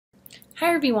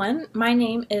Hi everyone, my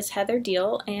name is Heather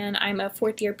Deal and I'm a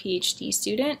fourth year PhD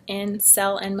student in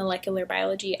cell and molecular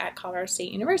biology at Colorado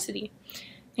State University.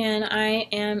 And I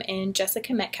am in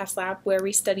Jessica Metcalf's lab where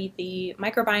we study the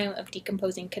microbiome of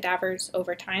decomposing cadavers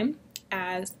over time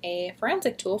as a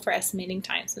forensic tool for estimating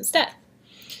time since death.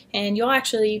 And you'll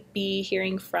actually be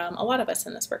hearing from a lot of us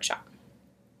in this workshop.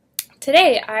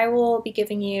 Today I will be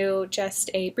giving you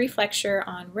just a brief lecture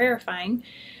on rarefying,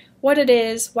 what it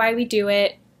is, why we do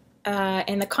it,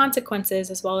 and the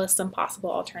consequences, as well as some possible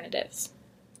alternatives.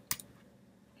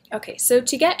 Okay, so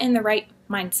to get in the right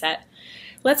mindset,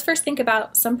 let's first think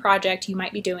about some project you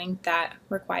might be doing that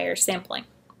requires sampling.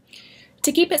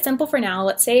 To keep it simple for now,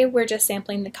 let's say we're just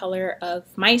sampling the color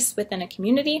of mice within a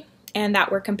community and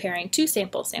that we're comparing two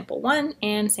samples, sample 1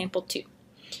 and sample 2.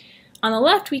 On the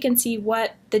left, we can see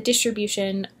what the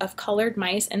distribution of colored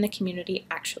mice in the community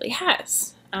actually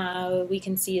has. We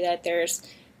can see that there's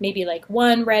maybe like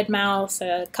one red mouse,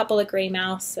 a couple of gray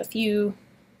mouse, a few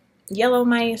yellow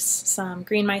mice, some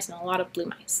green mice, and a lot of blue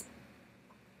mice.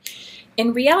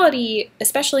 In reality,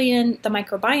 especially in the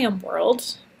microbiome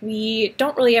world, we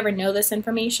don't really ever know this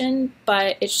information,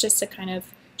 but it's just to kind of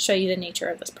show you the nature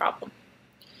of this problem.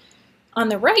 On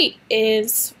the right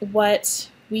is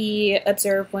what we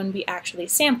observe when we actually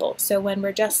sample. So when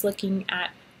we're just looking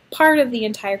at part of the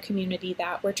entire community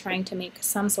that we're trying to make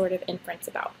some sort of inference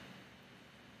about.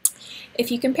 If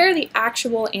you compare the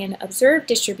actual and observed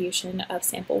distribution of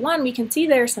sample 1, we can see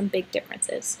there are some big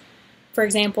differences. For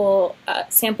example,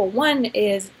 sample 1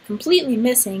 is completely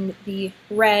missing the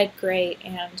red, gray,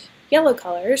 and yellow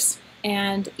colors,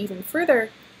 and even further,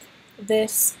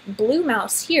 this blue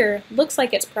mouse here looks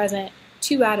like it's present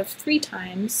 2 out of 3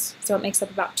 times, so it makes up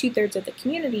about 2/3 of the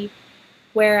community,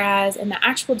 whereas in the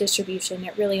actual distribution,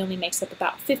 it really only makes up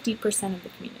about 50% of the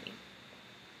community.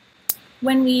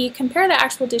 When we compare the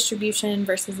actual distribution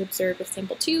versus observed with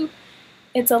sample 2,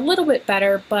 it's a little bit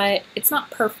better, but it's not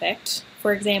perfect.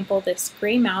 For example, this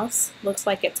gray mouse looks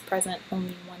like it's present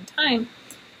only 1 time,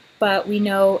 but we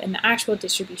know in the actual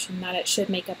distribution that it should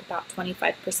make up about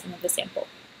 25% of the sample.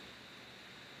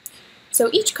 So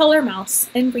each color mouse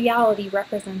in reality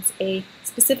represents a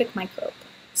specific microbe.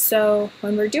 So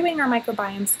when we're doing our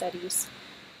microbiome studies,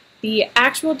 the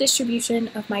actual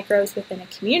distribution of microbes within a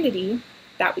community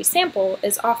that we sample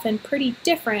is often pretty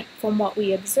different from what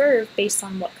we observe based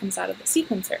on what comes out of the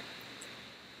sequencer.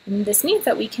 And this means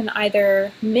that we can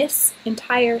either miss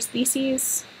entire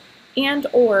species and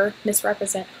or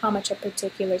misrepresent how much a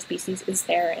particular species is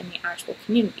there in the actual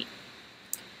community.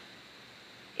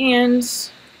 And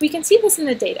we can see this in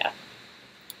the data.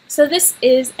 So this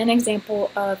is an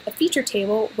example of a feature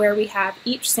table where we have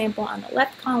each sample on the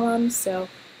left column, so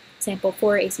sample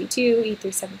 4, AC2,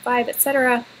 E375,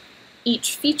 etc.,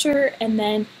 each feature, and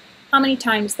then how many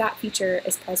times that feature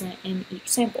is present in each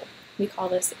sample. We call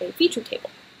this a feature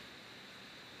table.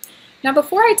 Now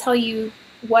before I tell you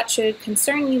what should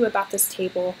concern you about this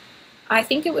table, I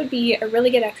think it would be a really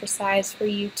good exercise for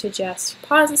you to just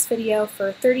pause this video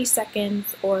for 30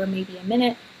 seconds or maybe a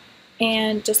minute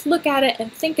and just look at it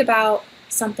and think about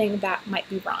something that might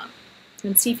be wrong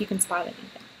and see if you can spot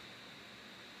anything.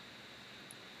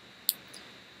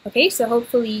 Okay, so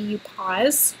hopefully you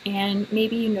pause and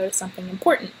maybe you notice something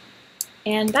important.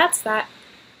 And that's that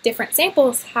different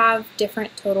samples have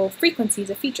different total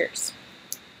frequencies of features.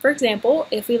 For example,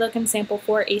 if we look in sample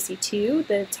 4 AC2,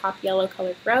 the top yellow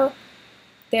colored row,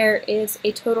 there is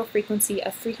a total frequency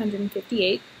of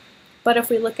 358. But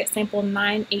if we look at sample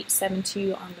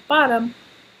 9872 on the bottom,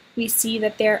 we see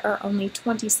that there are only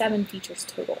 27 features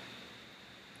total.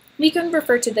 We can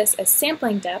refer to this as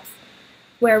sampling depth,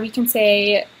 where we can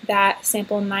say that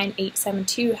sample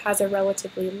 9872 has a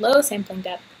relatively low sampling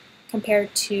depth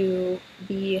compared to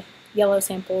the yellow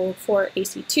sample 4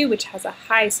 AC2, which has a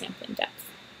high sampling depth.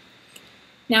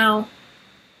 Now,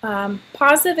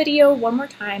 pause the video one more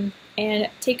time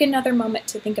and take another moment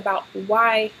to think about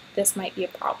why this might be a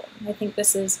problem. I think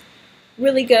this is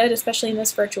really good, especially in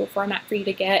this virtual format, for you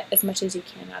to get as much as you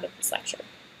can out of this lecture.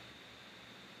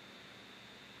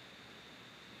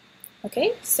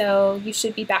 Okay, so you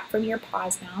should be back from your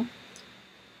pause now.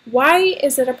 Why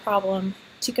is it a problem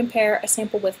to compare a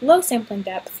sample with low sampling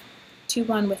depth to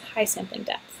one with high sampling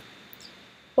depth?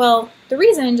 Well, the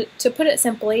reason, to put it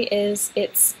simply, is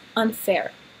it's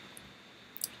unfair.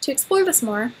 To explore this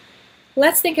more,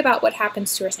 let's think about what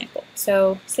happens to our sample.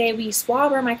 So say we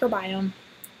swab our microbiome,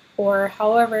 or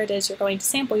however it is you're going to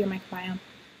sample your microbiome.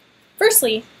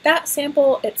 Firstly, that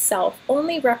sample itself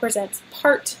only represents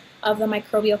part of the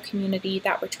microbial community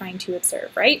that we're trying to observe,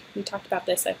 right? We talked about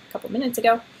this a couple minutes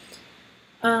ago.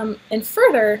 And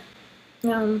further,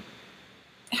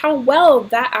 how well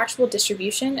that actual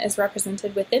distribution is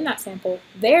represented within that sample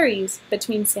varies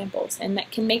between samples, and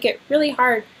that can make it really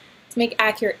hard to make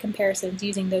accurate comparisons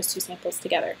using those two samples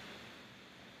together.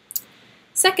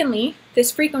 Secondly,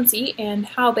 this frequency and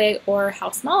how big or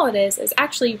how small it is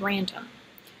actually random.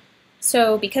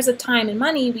 So because of time and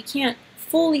money, we can't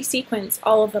fully sequence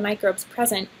all of the microbes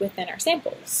present within our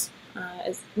samples.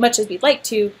 As much as we'd like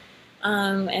to,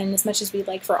 and as much as we'd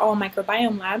like for all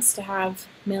microbiome labs to have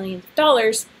millions of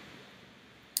dollars,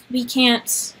 we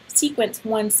can't sequence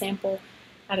one sample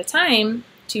at a time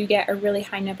to get a really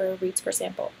high number of reads per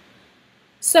sample.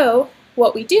 So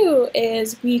what we do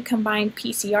is we combine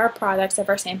PCR products of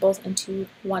our samples into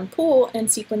one pool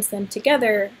and sequence them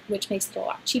together, which makes it a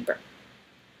lot cheaper.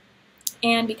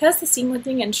 And because the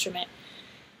sequencing instrument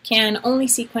can only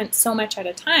sequence so much at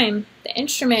a time, the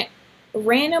instrument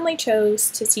randomly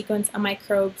chose to sequence a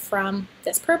microbe from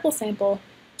this purple sample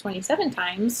 27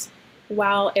 times,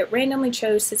 while it randomly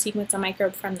chose to sequence a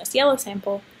microbe from this yellow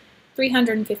sample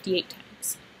 358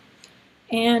 times.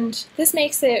 And this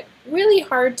makes it really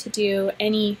hard to do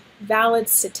any valid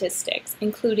statistics,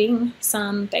 including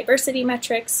some diversity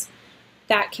metrics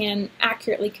that can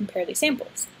accurately compare these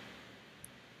samples.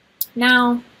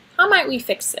 Now, how might we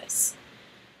fix this?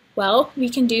 Well, we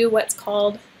can do what's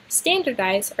called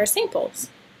standardize our samples.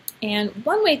 And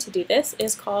one way to do this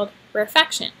is called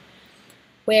rarefaction,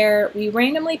 where we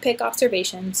randomly pick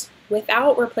observations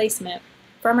without replacement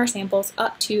from our samples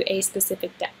up to a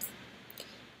specific depth.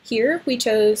 Here we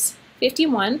chose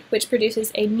 51, which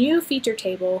produces a new feature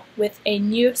table with a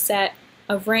new set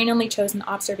of randomly chosen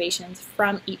observations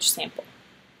from each sample.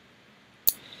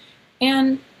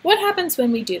 And what happens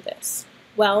when we do this?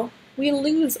 Well, we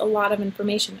lose a lot of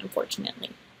information,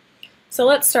 unfortunately. So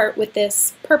let's start with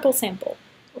this purple sample.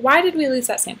 Why did we lose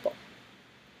that sample?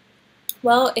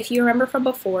 Well, if you remember from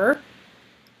before,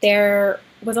 there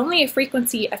was only a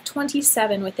frequency of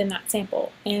 27 within that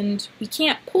sample, and we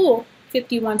can't pull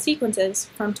 51 sequences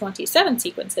from 27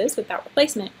 sequences without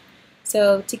replacement.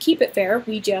 So to keep it fair,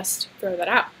 we just throw that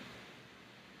out.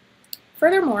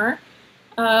 Furthermore,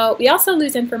 we also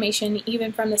lose information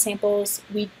even from the samples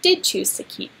we did choose to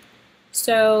keep.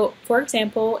 So, for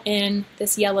example, in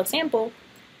this yellow sample,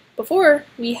 before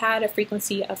we had a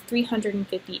frequency of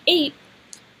 358,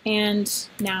 and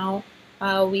now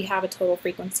we have a total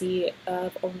frequency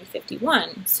of only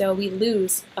 51. So we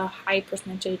lose a high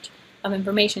percentage of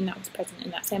information that was present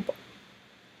in that sample.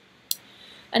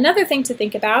 Another thing to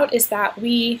think about is that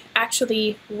we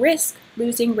actually risk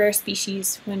losing rare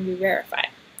species when we rarefy.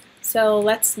 So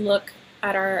let's look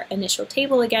at our initial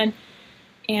table again,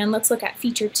 and let's look at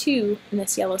feature 2 in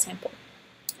this yellow sample.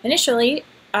 Initially,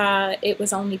 it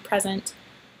was only present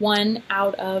 1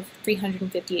 out of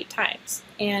 358 times.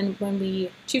 And when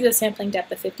we choose a sampling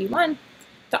depth of 51,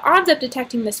 the odds of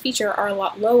detecting this feature are a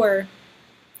lot lower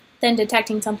than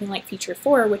detecting something like feature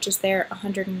 4, which is there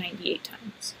 198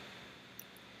 times.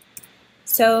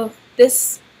 So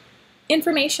this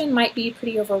information might be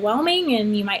pretty overwhelming,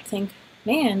 and you might think,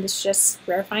 man, this just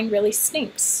rarefying really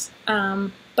stinks.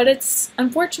 But it's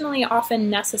unfortunately often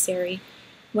necessary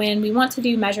when we want to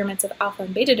do measurements of alpha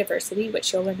and beta diversity,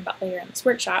 which you'll learn about later in this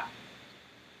workshop.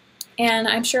 And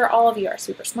I'm sure all of you are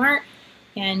super smart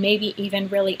and maybe even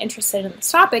really interested in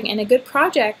this topic, and a good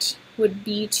project would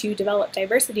be to develop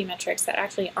diversity metrics that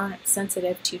actually aren't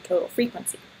sensitive to total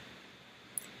frequency.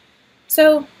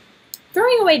 So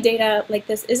throwing away data like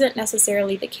this isn't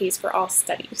necessarily the case for all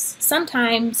studies.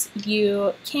 Sometimes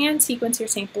you can sequence your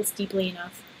samples deeply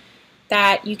enough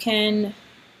that you can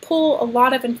pull a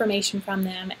lot of information from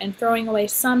them, and throwing away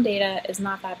some data is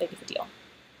not that big of a deal.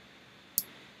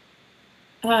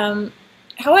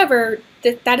 However,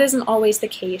 that isn't always the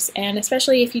case, and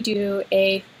especially if you do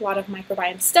a lot of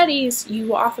microbiome studies, you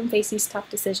will often face these tough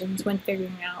decisions when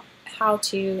figuring out how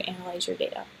to analyze your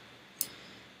data.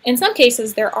 In some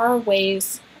cases, there are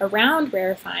ways around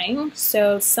rarefying,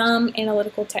 so some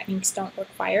analytical techniques don't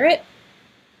require it,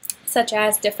 such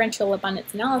as differential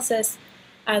abundance analysis,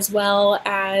 as well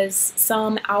as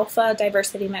some alpha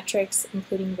diversity metrics,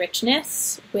 including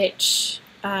richness, which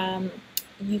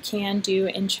you can do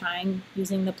in Chime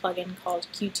using the plugin called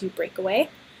Q2 Breakaway.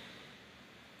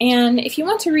 And if you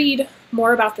want to read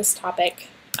more about this topic,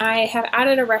 I have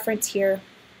added a reference here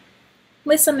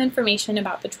with some information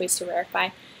about the choice to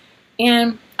rarefy.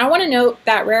 And I want to note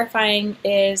that rarefying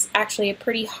is actually a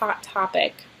pretty hot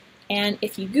topic, and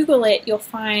if you Google it, you'll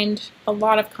find a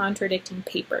lot of contradicting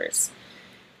papers.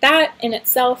 That in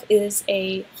itself is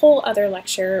a whole other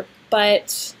lecture,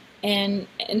 but and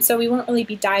so we won't really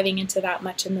be diving into that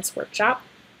much in this workshop.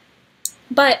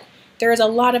 But there is a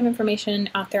lot of information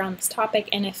out there on this topic,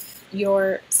 and if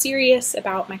you're serious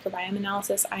about microbiome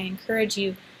analysis, I encourage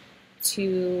you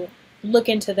to look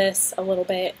into this a little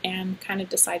bit and kind of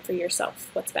decide for yourself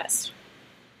what's best.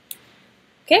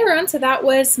 Okay, everyone, so that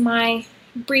was my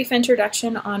brief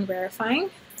introduction on rarefying.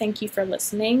 Thank you for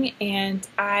listening, and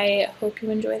I hope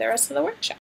you enjoy the rest of the workshop.